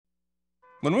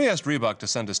When we asked Reebok to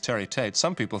send us Terry Tate,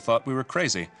 some people thought we were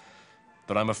crazy.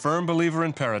 But I'm a firm believer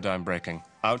in paradigm breaking,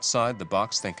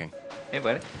 outside-the-box thinking. Hey,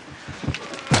 buddy.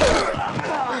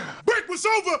 Break was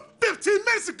over 15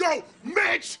 minutes ago,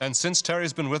 Mitch! And since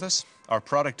Terry's been with us, our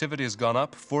productivity has gone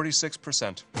up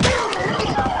 46%.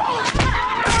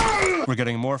 We're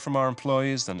getting more from our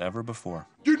employees than ever before.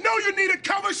 You know you need a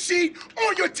cover sheet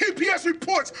on your TPS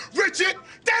reports, Richard!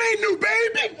 That ain't new,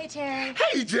 baby! Hey, Terry.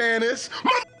 Hey, Janice!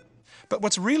 But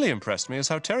what's really impressed me is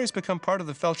how Terry's become part of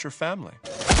the Felcher family.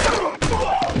 Get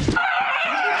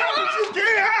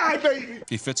high, baby!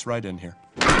 He fits right in here.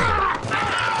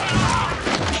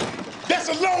 That's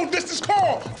a long-distance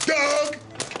call, Doug!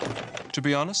 To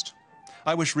be honest,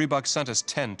 I wish Reebok sent us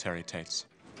 10 Terry Tates.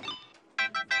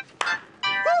 You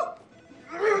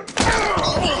wanna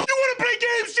play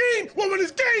games, Gene? Well, when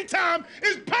it's game time,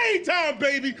 it's pain time,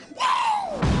 baby! Woo!